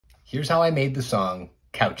Here's how I made the song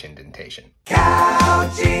Couch Indentation.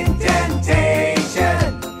 Couch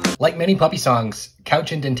Indentation. Like many puppy songs,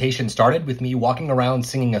 Couch Indentation started with me walking around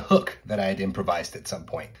singing a hook that I had improvised at some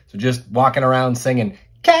point. So just walking around singing,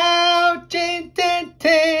 Couch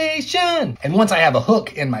Indentation. And once I have a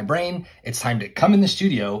hook in my brain, it's time to come in the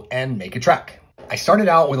studio and make a track. I started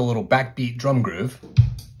out with a little backbeat drum groove.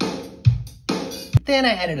 Then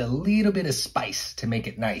I added a little bit of spice to make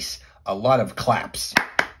it nice. A lot of claps.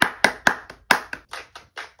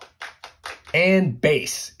 And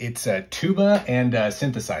bass. It's a tuba and a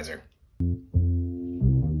synthesizer.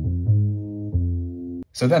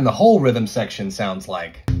 So then the whole rhythm section sounds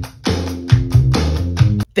like.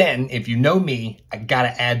 Then, if you know me, I gotta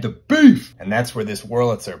add the beef. And that's where this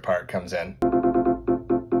Wurlitzer part comes in.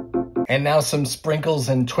 And now some sprinkles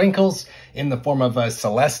and twinkles in the form of a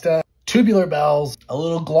Celesta, tubular bells, a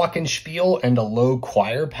little glockenspiel, and a low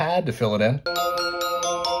choir pad to fill it in.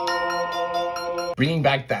 Bringing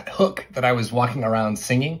back that hook that I was walking around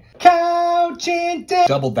singing. Couch indentation.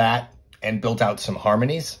 Doubled that and built out some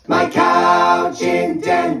harmonies. My couch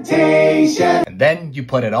indentation. And then you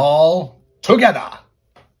put it all together.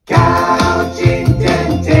 Couch indentation.